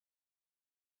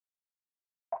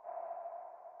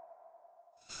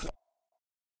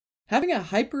Having a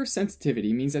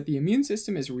hypersensitivity means that the immune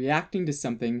system is reacting to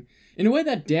something in a way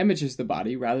that damages the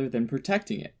body rather than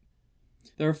protecting it.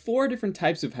 There are 4 different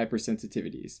types of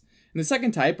hypersensitivities, and the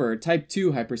second type, or type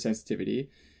 2 hypersensitivity,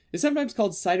 is sometimes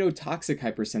called cytotoxic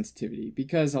hypersensitivity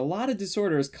because a lot of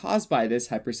disorders caused by this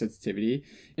hypersensitivity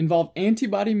involve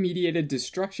antibody-mediated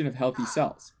destruction of healthy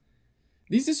cells.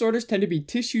 These disorders tend to be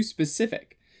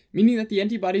tissue-specific, meaning that the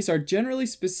antibodies are generally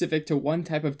specific to one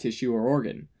type of tissue or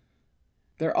organ.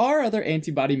 There are other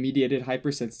antibody-mediated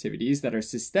hypersensitivities that are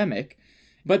systemic,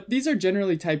 but these are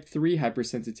generally type 3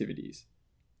 hypersensitivities.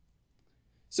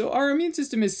 So our immune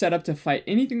system is set up to fight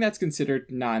anything that's considered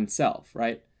non-self,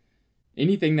 right?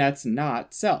 Anything that's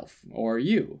not self, or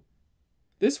you.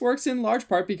 This works in large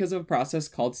part because of a process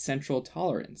called central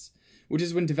tolerance, which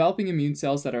is when developing immune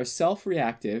cells that are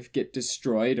self-reactive get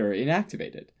destroyed or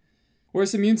inactivated,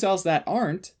 whereas immune cells that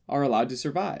aren't are allowed to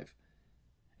survive.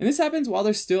 And this happens while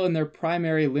they're still in their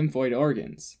primary lymphoid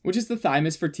organs, which is the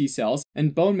thymus for T cells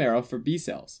and bone marrow for B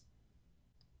cells.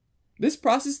 This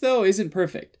process, though, isn't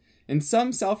perfect, and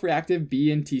some self-reactive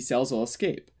B and T cells will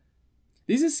escape.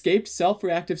 These escaped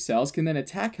self-reactive cells can then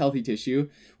attack healthy tissue,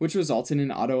 which results in an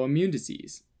autoimmune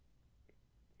disease.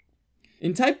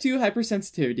 In type 2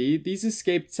 hypersensitivity, these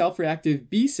escaped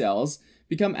self-reactive B cells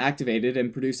become activated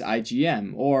and produce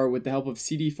IgM, or with the help of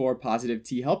CD4 positive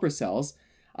T helper cells,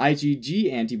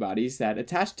 IgG antibodies that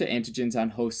attach to antigens on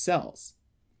host cells.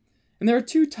 And there are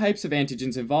 2 types of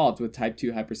antigens involved with type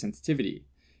 2 hypersensitivity.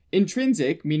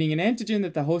 Intrinsic, meaning an antigen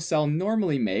that the host cell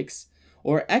normally makes,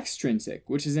 or extrinsic,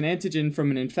 which is an antigen from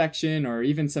an infection or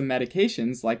even some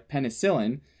medications like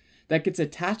penicillin that gets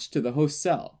attached to the host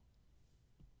cell.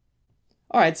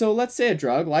 Alright, so let's say a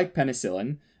drug like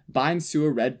penicillin binds to a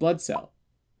red blood cell.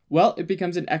 Well, it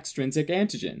becomes an extrinsic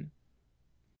antigen.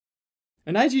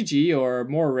 An IgG, or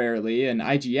more rarely, an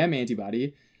IgM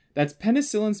antibody that's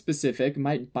penicillin specific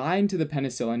might bind to the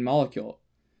penicillin molecule,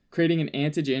 creating an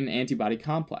antigen-antibody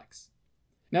complex.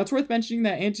 Now, it's worth mentioning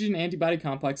that antigen-antibody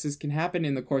complexes can happen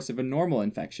in the course of a normal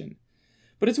infection,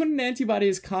 but it's when an antibody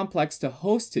is complex to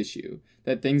host tissue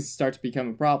that things start to become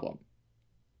a problem.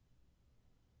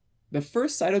 The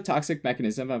first cytotoxic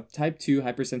mechanism of type 2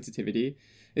 hypersensitivity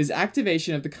is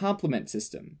activation of the complement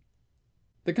system.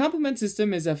 The complement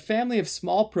system is a family of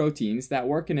small proteins that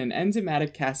work in an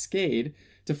enzymatic cascade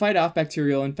to fight off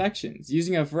bacterial infections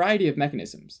using a variety of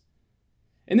mechanisms.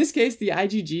 In this case, the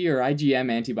IgG or IgM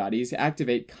antibodies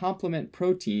activate complement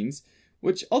proteins,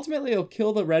 which ultimately will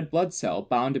kill the red blood cell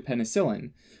bound to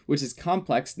penicillin, which is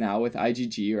complex now with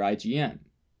IgG or IgM.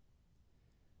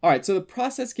 Alright, so the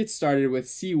process gets started with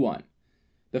C1,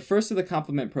 the first of the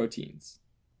complement proteins,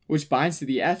 which binds to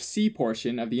the Fc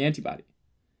portion of the antibody.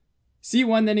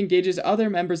 C1 then engages other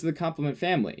members of the complement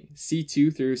family,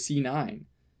 C2 through C9,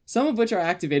 some of which are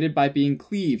activated by being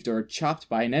cleaved or chopped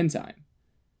by an enzyme.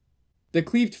 The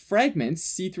cleaved fragments,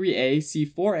 C3a,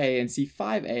 C4a, and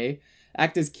C5a,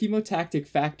 act as chemotactic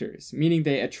factors, meaning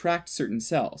they attract certain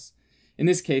cells, in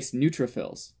this case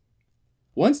neutrophils.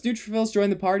 Once neutrophils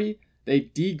join the party, they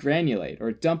degranulate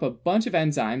or dump a bunch of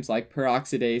enzymes like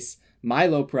peroxidase,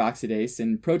 myeloperoxidase,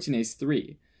 and proteinase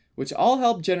 3, which all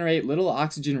help generate little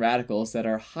oxygen radicals that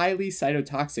are highly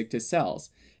cytotoxic to cells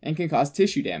and can cause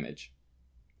tissue damage.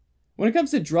 When it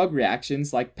comes to drug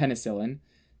reactions like penicillin,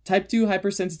 type 2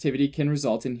 hypersensitivity can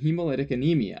result in hemolytic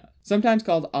anemia, sometimes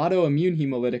called autoimmune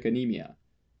hemolytic anemia,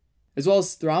 as well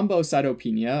as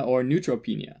thrombocytopenia or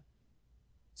neutropenia,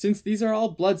 since these are all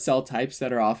blood cell types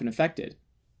that are often affected.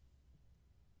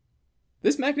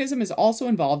 This mechanism is also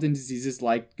involved in diseases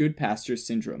like Goodpasture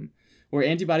syndrome, where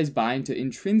antibodies bind to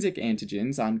intrinsic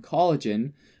antigens on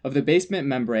collagen of the basement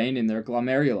membrane in their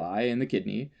glomeruli in the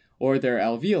kidney or their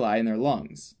alveoli in their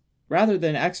lungs, rather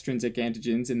than extrinsic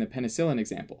antigens in the penicillin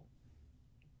example.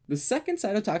 The second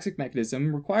cytotoxic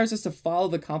mechanism requires us to follow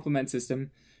the complement system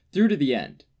through to the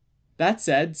end. That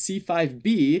said,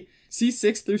 C5b,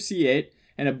 C6 through C8,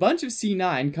 and a bunch of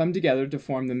C9 come together to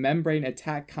form the membrane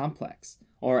attack complex,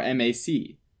 or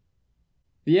MAC.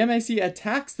 The MAC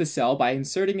attacks the cell by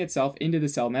inserting itself into the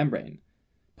cell membrane,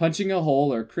 punching a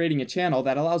hole or creating a channel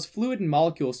that allows fluid and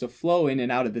molecules to flow in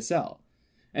and out of the cell.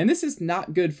 And this is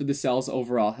not good for the cell's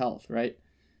overall health, right?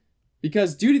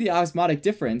 Because due to the osmotic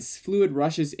difference, fluid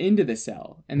rushes into the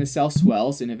cell, and the cell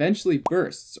swells and eventually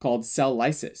bursts, called cell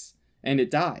lysis, and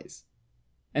it dies.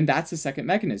 And that's the second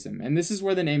mechanism, and this is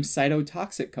where the name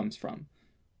cytotoxic comes from.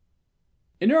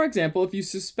 In our example, if you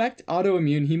suspect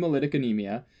autoimmune hemolytic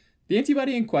anemia, the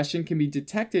antibody in question can be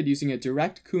detected using a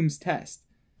direct Coombs test.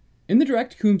 In the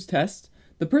direct Coombs test,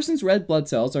 the person's red blood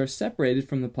cells are separated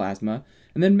from the plasma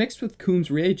and then mixed with Coombs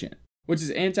reagent, which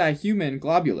is anti-human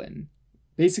globulin,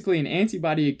 basically an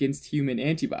antibody against human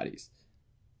antibodies.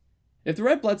 If the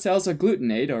red blood cells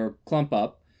agglutinate or clump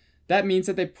up, that means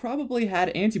that they probably had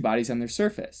antibodies on their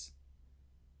surface.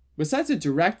 Besides a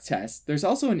direct test, there's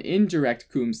also an indirect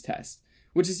Coombs test,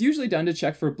 which is usually done to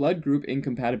check for blood group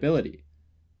incompatibility.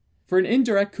 For an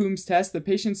indirect Coombs test, the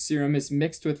patient's serum is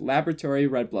mixed with laboratory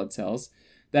red blood cells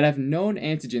that have known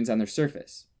antigens on their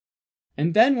surface,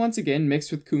 and then once again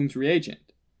mixed with Coombs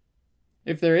reagent.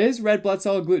 If there is red blood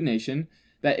cell agglutination,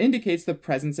 that indicates the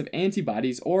presence of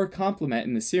antibodies or complement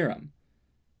in the serum.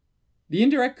 The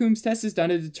indirect Coombs test is done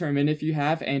to determine if you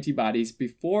have antibodies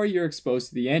before you're exposed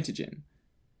to the antigen.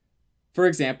 For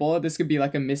example, this could be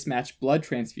like a mismatched blood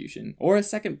transfusion, or a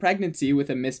second pregnancy with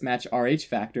a mismatched Rh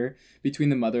factor between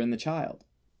the mother and the child.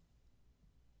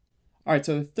 Alright,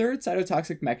 so the third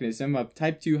cytotoxic mechanism of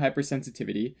type 2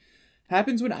 hypersensitivity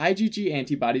happens when IgG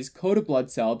antibodies coat a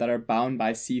blood cell that are bound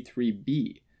by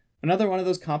C3b, another one of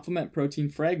those complement protein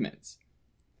fragments.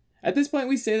 At this point,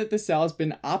 we say that the cell has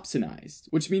been opsonized,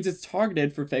 which means it's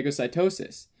targeted for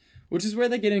phagocytosis, which is where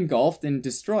they get engulfed and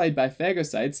destroyed by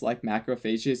phagocytes like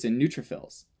macrophages and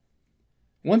neutrophils.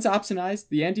 Once opsonized,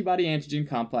 the antibody-antigen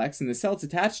complex in the cell it's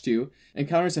attached to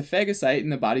encounters a phagocyte in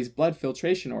the body's blood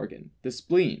filtration organ, the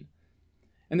spleen.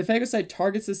 And the phagocyte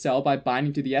targets the cell by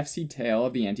binding to the Fc tail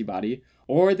of the antibody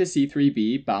or the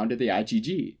C3b bound to the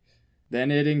IgG.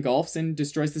 Then it engulfs and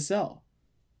destroys the cell.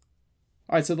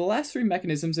 Alright, so the last three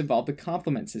mechanisms involve the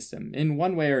complement system in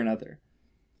one way or another.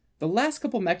 The last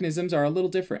couple mechanisms are a little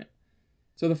different.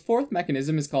 So the fourth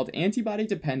mechanism is called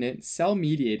antibody-dependent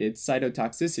cell-mediated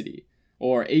cytotoxicity,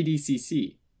 or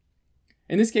ADCC.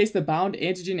 In this case, the bound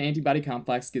antigen-antibody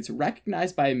complex gets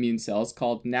recognized by immune cells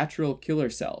called natural killer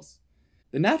cells.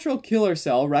 The natural killer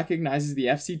cell recognizes the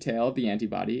Fc tail of the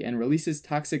antibody and releases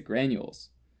toxic granules.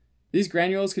 These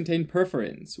granules contain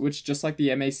perforins, which, just like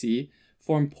the MAC,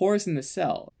 form pores in the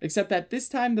cell, except that this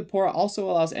time the pore also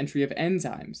allows entry of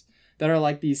enzymes that are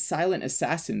like these silent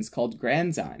assassins called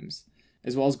granzymes,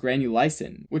 as well as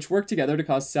granulysin, which work together to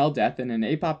cause cell death in an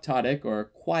apoptotic or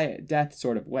quiet death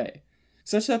sort of way,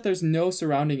 such that there's no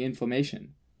surrounding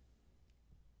inflammation.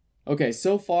 Okay,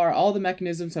 so far all the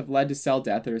mechanisms have led to cell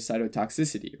death or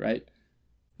cytotoxicity, right?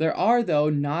 There are,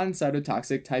 though,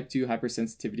 non-cytotoxic type 2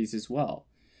 hypersensitivities as well,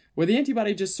 where the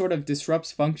antibody just sort of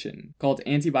disrupts function, called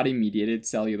antibody-mediated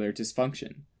cellular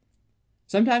dysfunction.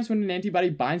 Sometimes when an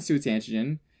antibody binds to its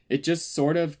antigen, it just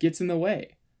sort of gets in the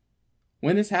way.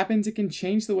 When this happens, it can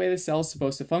change the way the cell is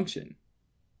supposed to function.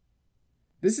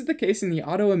 This is the case in the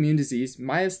autoimmune disease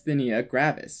myasthenia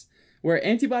gravis, where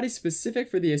antibodies specific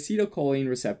for the acetylcholine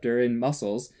receptor in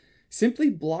muscles simply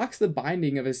blocks the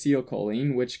binding of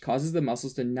acetylcholine, which causes the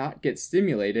muscles to not get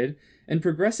stimulated and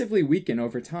progressively weaken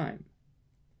over time.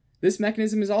 This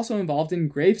mechanism is also involved in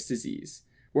Graves' disease,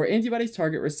 where antibodies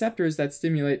target receptors that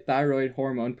stimulate thyroid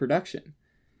hormone production.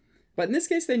 But in this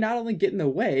case, they not only get in the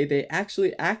way, they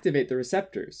actually activate the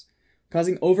receptors,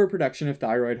 causing overproduction of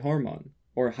thyroid hormone,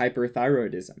 or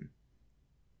hyperthyroidism.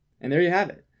 And there you have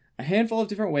it, a handful of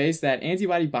different ways that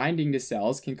antibody binding to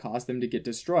cells can cause them to get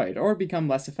destroyed or become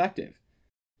less effective.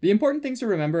 The important things to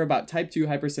remember about type 2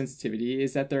 hypersensitivity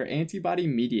is that they're antibody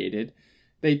mediated,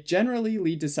 they generally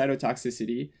lead to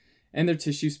cytotoxicity, and they're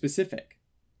tissue specific.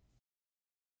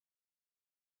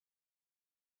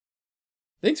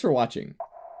 Thanks for watching.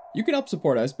 You can help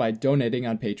support us by donating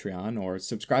on Patreon, or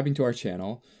subscribing to our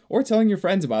channel, or telling your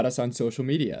friends about us on social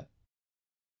media.